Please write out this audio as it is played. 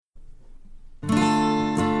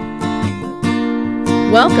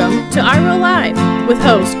Welcome to IRO Live with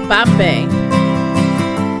host Bob Bay.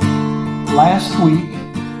 Last week,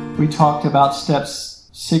 we talked about steps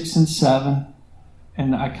 6 and 7,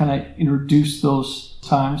 and I kind of introduced those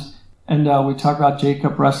times. And we talked about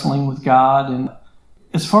Jacob wrestling with God. And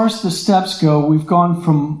as far as the steps go, we've gone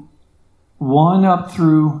from 1 up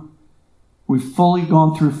through, we've fully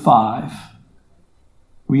gone through 5.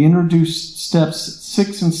 We introduced steps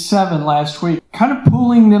 6 and 7 last week, kind of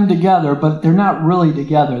pulling them together, but they're not really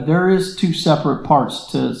together. There is 2 separate parts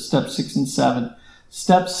to step 6 and 7.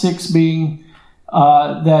 Step 6 being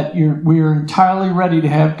that we're entirely ready to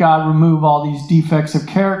have God remove all these defects of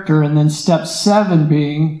character, and then step 7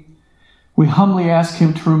 being we humbly ask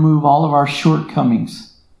Him to remove all of our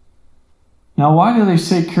shortcomings. Now, why do they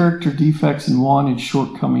say character defects in one and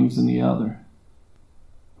shortcomings in the other?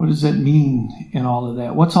 What does that mean in all of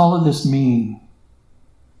that? What's all of this mean?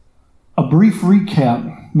 A brief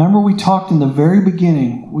recap. Remember we talked in the very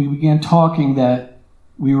beginning, we began talking that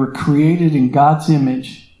we were created in God's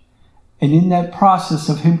image. And in that process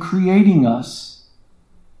of Him creating us,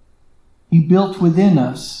 He built within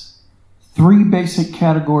us 3 basic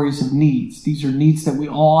categories of needs. These are needs that we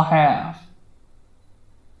all have.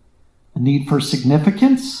 A need for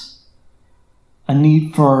significance, a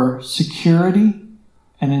need for security,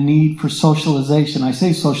 and a need for socialization. I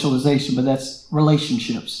say socialization, but that's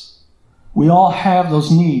relationships. We all have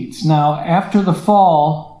those needs. Now, after the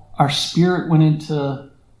fall, our spirit went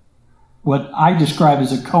into what I describe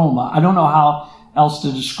as a coma. I don't know how else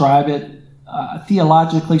to describe it.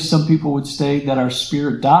 Theologically, some people would say that our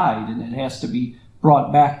spirit died and it has to be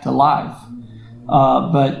brought back to life.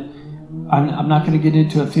 But I'm not going to get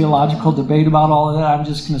into a theological debate about all of that. I'm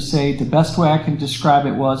just going to say the best way I can describe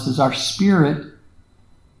it is our spirit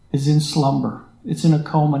is in slumber. It's in a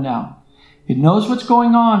coma now. It knows what's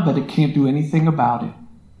going on, but it can't do anything about it.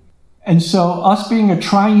 And so us being a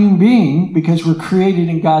triune being, because we're created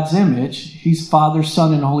in God's image, He's Father,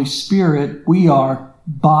 Son, and Holy Spirit, we are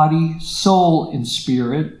body, soul, and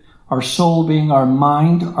spirit. Our soul being our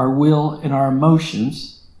mind, our will, and our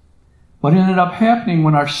emotions. What ended up happening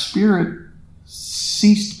when our spirit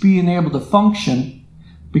ceased being able to function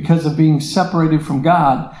because of being separated from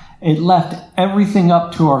God, it left everything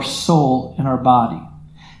up to our soul and our body.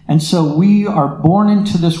 And so we are born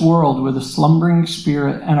into this world with a slumbering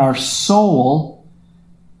spirit, and our soul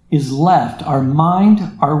is left. Our mind,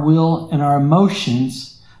 our will, and our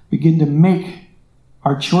emotions begin to make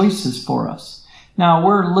our choices for us. Now,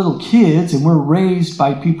 we're little kids, and we're raised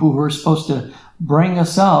by people who are supposed to bring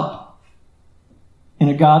us up in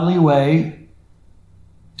a godly way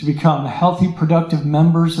to become healthy, productive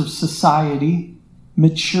members of society,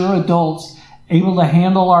 mature adults, able to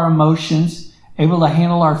handle our emotions, able to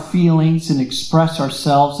handle our feelings and express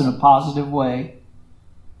ourselves in a positive way.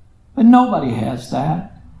 But nobody has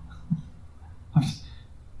that.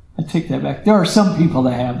 I take that back. There are some people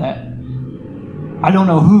that have that. I don't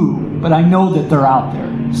know who, but I know that they're out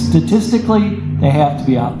there. Statistically, they have to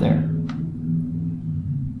be out there.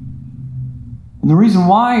 And the reason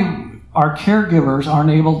why our caregivers aren't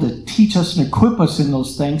able to teach us and equip us in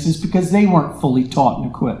those things is because they weren't fully taught and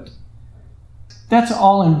equipped. That's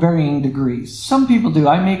all in varying degrees. Some people do.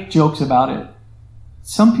 I make jokes about it.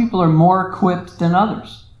 Some people are more equipped than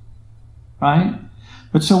others, right?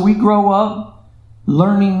 But so we grow up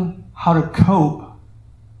learning how to cope,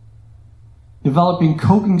 developing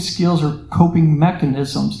coping skills or coping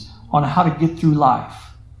mechanisms on how to get through life.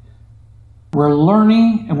 We're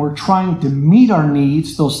learning and we're trying to meet our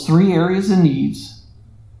needs, those 3 areas of needs,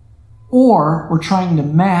 or we're trying to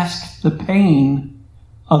mask the pain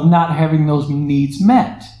of not having those needs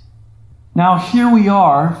met. Now here we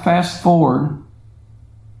are, fast forward,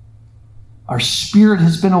 our spirit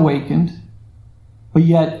has been awakened, but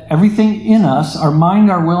yet everything in us, our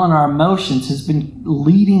mind, our will, and our emotions has been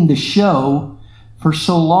leading the show for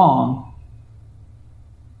so long.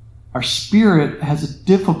 Our spirit has a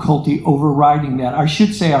difficulty overriding that. I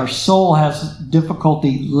should say our soul has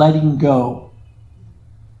difficulty letting go.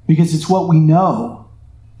 Because it's what we know.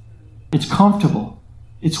 It's comfortable.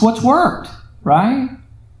 It's what's worked, right?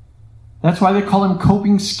 That's why they call them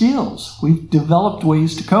coping skills. We've developed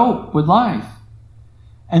ways to cope with life.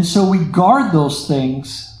 And so we guard those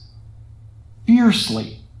things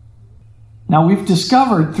fiercely. Now we've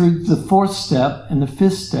discovered through the 4th step and the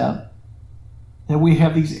 5th step that we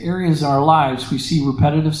have these areas in our lives. We see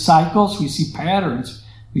repetitive cycles. We see patterns.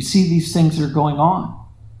 We see these things that are going on.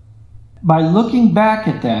 By looking back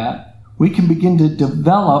at that, we can begin to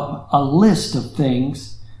develop a list of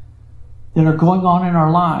things that are going on in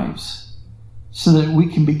our lives so that we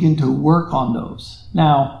can begin to work on those.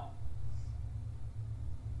 Now,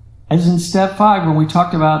 As in step 5, when we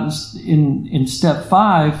talked about in step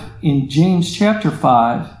 5, in James chapter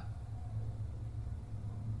 5,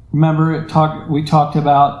 remember we talked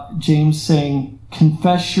about James saying,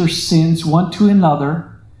 confess your sins one to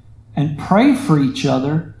another and pray for each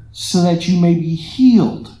other so that you may be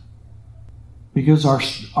healed. Because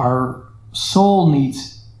our soul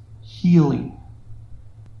needs healing.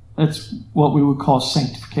 That's what we would call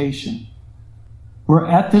sanctification. We're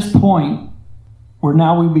at this point where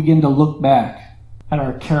now we begin to look back at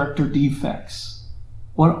our character defects.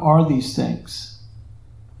 What are these things?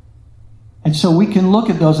 And so we can look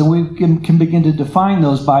at those and we can begin to define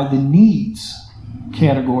those by the needs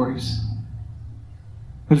categories.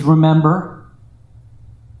 Because remember,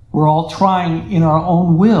 we're all trying in our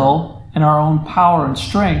own will and our own power and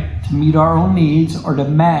strength to meet our own needs or to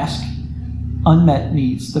mask unmet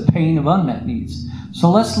needs, the pain of unmet needs.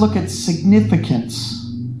 So let's look at significance.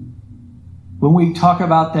 When we talk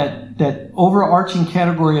about that overarching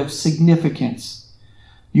category of significance,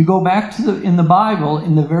 you go back to in the Bible,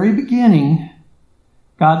 in the very beginning,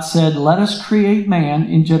 God said, let us create man,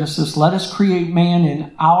 in Genesis, let us create man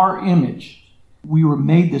in our image. We were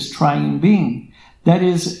made this triune being. That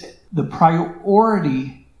is the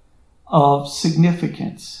priority of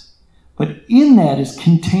significance. But in that is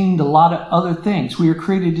contained a lot of other things. We are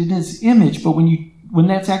created in His image, but when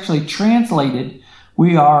that's actually translated,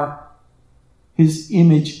 we are His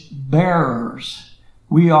image bearers.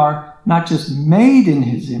 We are not just made in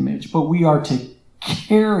His image, but we are to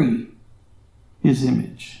carry His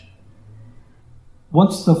image.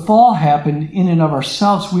 Once the fall happened, in and of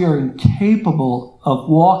ourselves, we are incapable of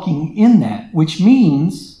walking in that, which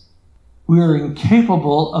means we are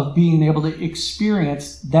incapable of being able to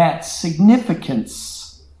experience that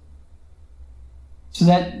significance. So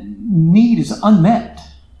that need is unmet.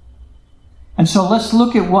 And so let's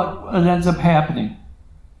look at what ends up happening.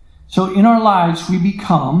 So in our lives, we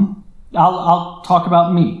become, I'll talk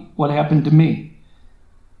about me, what happened to me.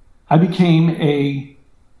 I became a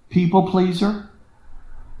people pleaser,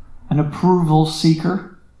 an approval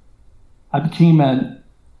seeker. I became an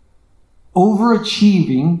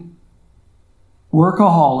overachieving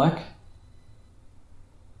workaholic.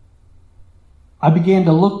 I began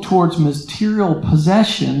to look towards material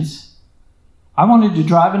possessions. I wanted to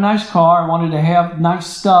drive a nice car. I wanted to have nice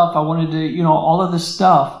stuff. I wanted to, all of this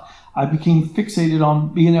stuff. I became fixated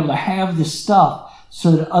on being able to have this stuff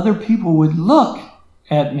so that other people would look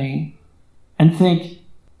at me and think,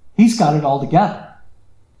 he's got it all together.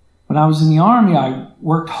 When I was in the Army, I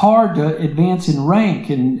worked hard to advance in rank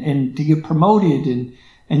and to get promoted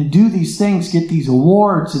and do these things, get these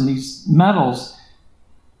awards and these medals,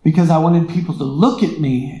 because I wanted people to look at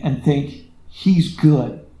me and think, he's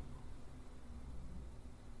good.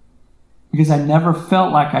 Because I never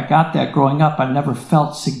felt like I got that growing up. I never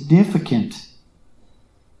felt significant.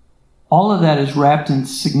 All of that is wrapped in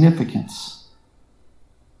significance.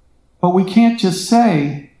 But we can't just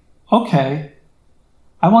say, okay,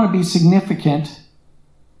 I want to be significant,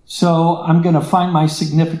 so I'm going to find my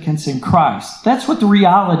significance in Christ. That's what the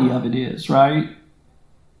reality of it is, right?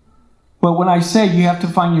 But when I say you have to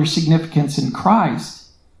find your significance in Christ,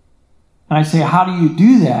 and I say, how do you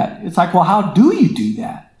do that? It's like, well, how do you do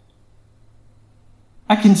that?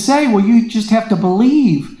 I can say, well, you just have to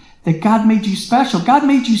believe that God made you special. God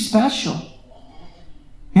made you special.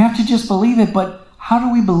 You have to just believe it, but how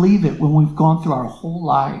do we believe it when we've gone through our whole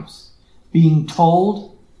lives being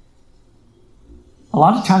told? A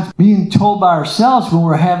lot of times being told by ourselves when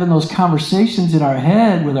we're having those conversations in our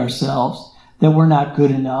head with ourselves that we're not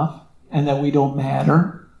good enough and that we don't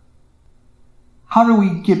matter. How do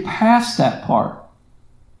we get past that part?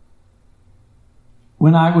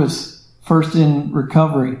 When I was first in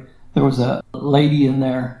recovery, there was a lady in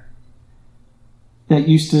there that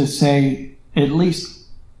used to say at least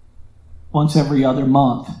once every other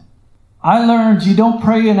month, I learned you don't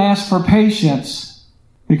pray and ask for patience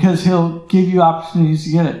because He'll give you opportunities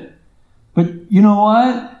to get it. But you know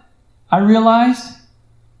what? I realized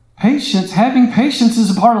having patience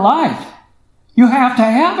is a part of life. You have to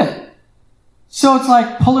have it. So it's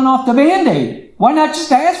like pulling off the Band-Aid. Why not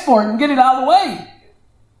just ask for it and get it out of the way?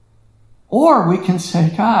 Or we can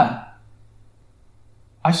say, God,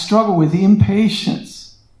 I struggle with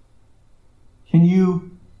impatience. Can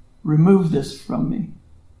you remove this from me?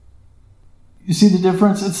 You see the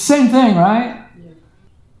difference? It's the same thing, right? Yeah.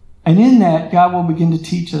 And in that, God will begin to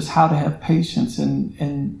teach us how to have patience,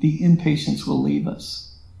 and the impatience will leave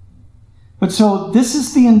us. But so this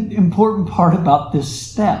is the important part about this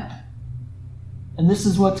step. And this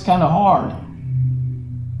is what's kind of hard.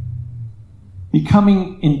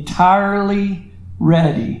 Becoming entirely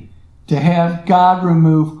ready to have God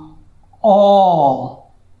remove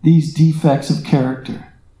all these defects of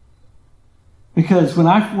character. Because when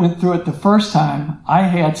I went through it the first time, I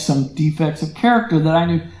had some defects of character that I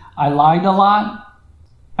knew. I lied a lot.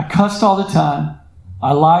 I cussed all the time.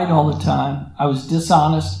 I lied all the time. I was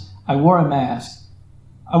dishonest. I wore a mask.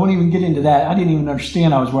 I wouldn't even get into that. I didn't even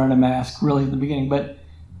understand I was wearing a mask really in the beginning. But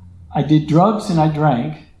I did drugs and I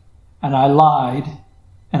drank and I lied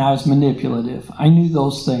and I was manipulative. I knew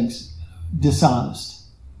those things. Dishonest.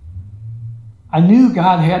 I knew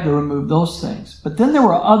God had to remove those things. But then there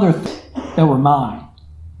were other things that were mine.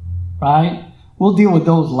 Right? We'll deal with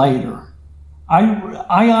those later.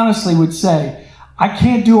 I honestly would say, I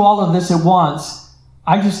can't do all of this at once.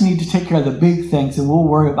 I just need to take care of the big things and we'll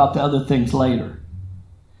worry about the other things later.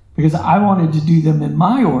 Because I wanted to do them in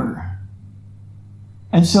my order.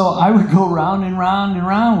 And so I would go round and round and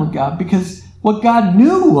round with God. Because what God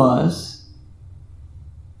knew was,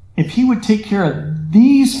 if He would take care of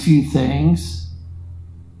these few things,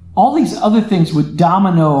 all these other things would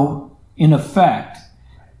domino in effect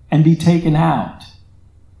and be taken out.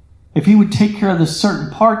 If He would take care of this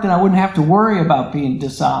certain part, then I wouldn't have to worry about being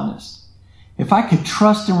dishonest. If I could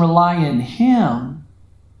trust and rely in Him,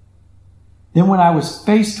 then when I was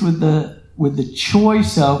faced with the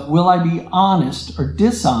choice of will I be honest or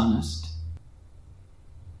dishonest,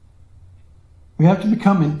 we have to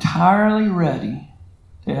become entirely ready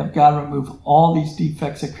to have God remove all these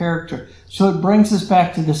defects of character. So it brings us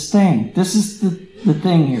back to this thing. This is the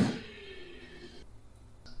thing here.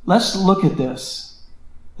 Let's look at this.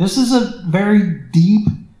 This is a very deep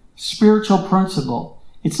spiritual principle.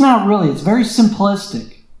 It's not really, it's very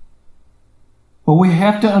simplistic. But we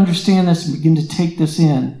have to understand this and begin to take this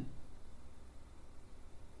in.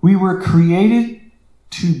 We were created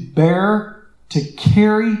to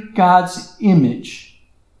carry God's image.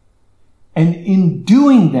 And in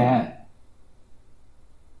doing that,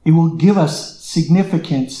 it will give us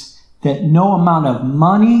significance that no amount of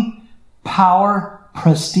money, power,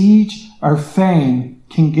 prestige, or fame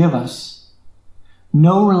can give us.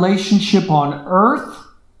 No relationship on earth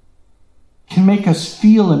can make us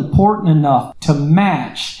feel important enough to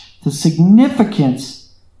match the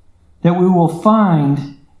significance that we will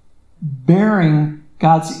find bearing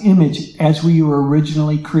God's image as we were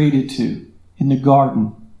originally created to in the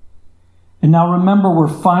garden. And now remember, we're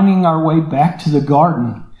finding our way back to the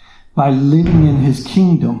garden by living in His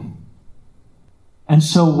kingdom. And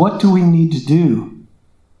so what do we need to do?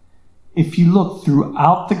 If you look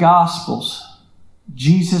throughout the Gospels,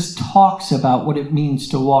 Jesus talks about what it means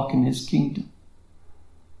to walk in His kingdom.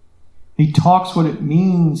 He talks what it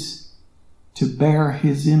means to bear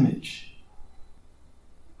His image.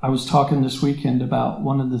 I was talking this weekend about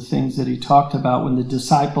one of the things that He talked about when the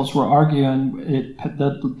disciples were arguing at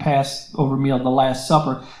the Passover meal, the Last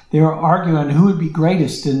Supper. They were arguing who would be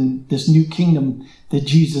greatest in this new kingdom that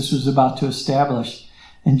Jesus was about to establish.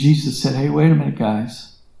 And Jesus said, hey, wait a minute,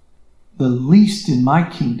 guys. The least in my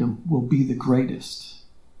kingdom will be the greatest.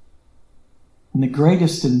 And the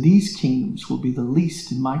greatest in these kingdoms will be the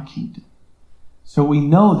least in my kingdom. So we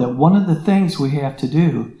know that one of the things we have to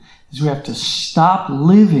do is we have to stop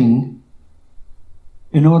living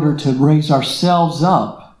in order to raise ourselves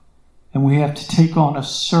up. And we have to take on a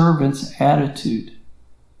servant's attitude.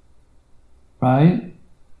 Right?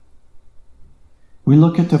 We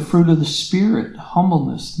look at the fruit of the Spirit: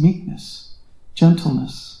 humbleness, meekness,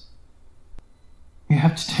 gentleness. We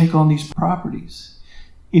have to take on these properties.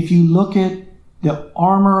 If you look at the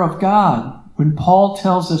armor of God, when Paul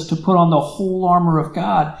tells us to put on the whole armor of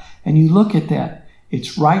God, and you look at that,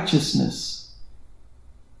 it's righteousness.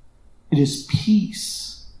 It is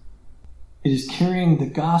peace. It is carrying the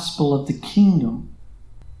gospel of the kingdom.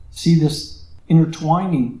 See this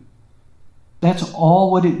intertwining? That's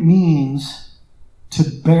all what it means to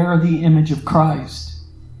bear the image of Christ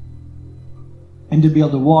and to be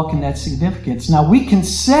able to walk in that significance. Now we can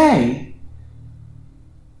say,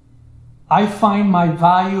 I find my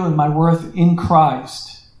value and my worth in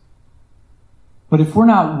Christ. But if we're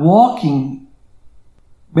not walking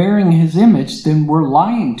bearing His image, then we're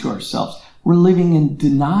lying to ourselves. We're living in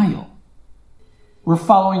denial. We're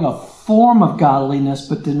following a form of godliness,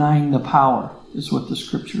 but denying the power, is what the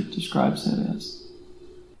Scripture describes that as.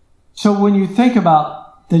 So when you think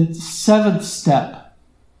about the seventh step,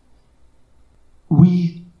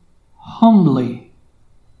 we humbly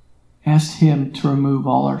asked Him to remove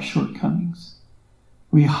all our shortcomings.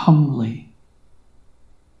 We humbly.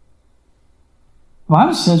 The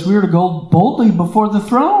Bible says we are to go boldly before the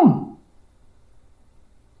throne.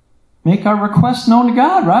 Make our requests known to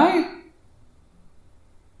God, right?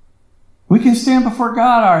 We can stand before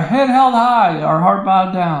God, our head held high, our heart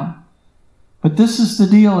bowed down. But this is the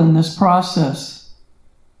deal in this process.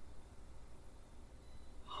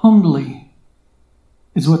 Humbly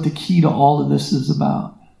is what the key to all of this is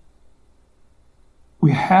about.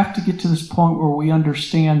 We have to get to this point where we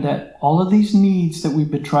understand that all of these needs that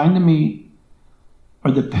we've been trying to meet,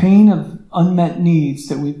 or the pain of unmet needs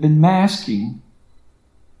that we've been masking,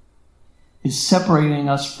 is separating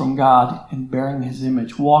us from God and bearing His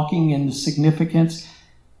image, walking in the significance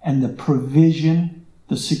and the provision,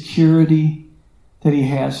 the security that He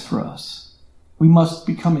has for us. We must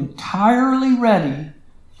become entirely ready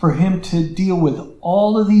for Him to deal with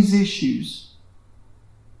all of these issues,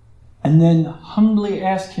 and then humbly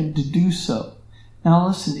ask Him to do so. Now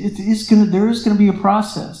listen, there is going to be a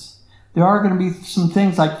process. There are going to be some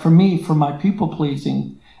things, like for me, for my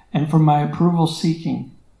people-pleasing and for my approval-seeking.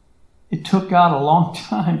 It took God a long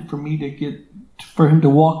time for Him to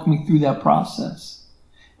walk me through that process.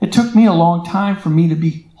 It took me a long time for me to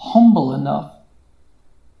be humble enough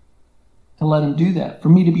to let Him do that, for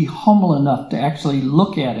me to be humble enough to actually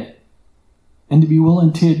look at it and to be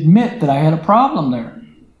willing to admit that I had a problem there.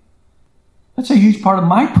 That's a huge part of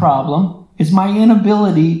my problem, is my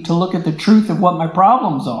inability to look at the truth of what my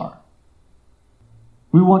problems are.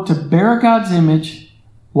 We want to bear God's image,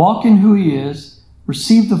 walk in who He is,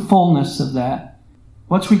 receive the fullness of that.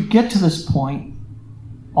 Once we get to this point,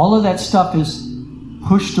 all of that stuff is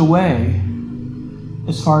pushed away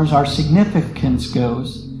as far as our significance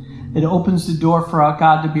goes. It opens the door for our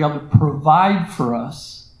God to be able to provide for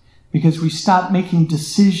us, because we stop making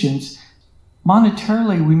decisions.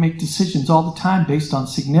 Monetarily, we make decisions all the time based on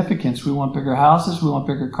significance. We want bigger houses, we want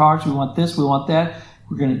bigger cars, we want this, we want that.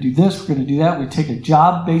 We're going to do this, we're going to do that. We take a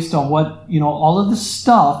job based on what, all of this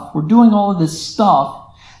stuff. We're doing all of this stuff.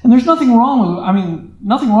 And there's nothing wrong with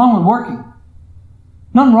working.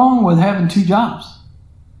 Nothing wrong with having 2 jobs.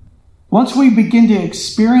 Once we begin to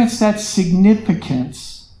experience that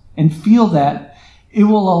significance and feel that, it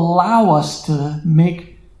will allow us to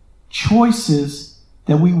make choices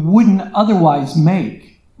that we wouldn't otherwise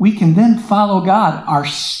make. We can then follow God. Our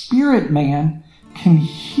spirit man can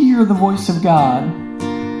hear the voice of God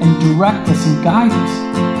and direct us and guide us.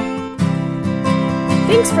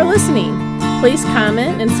 Thanks for listening. Please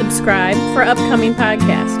comment and subscribe for upcoming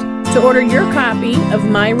podcasts. To order your copy of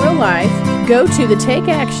My Real Life, go to the Take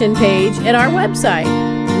Action page at our website,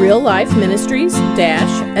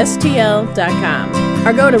 reallifeministries-stl.com,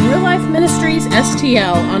 or go to Real Life Ministries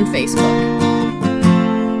STL on Facebook.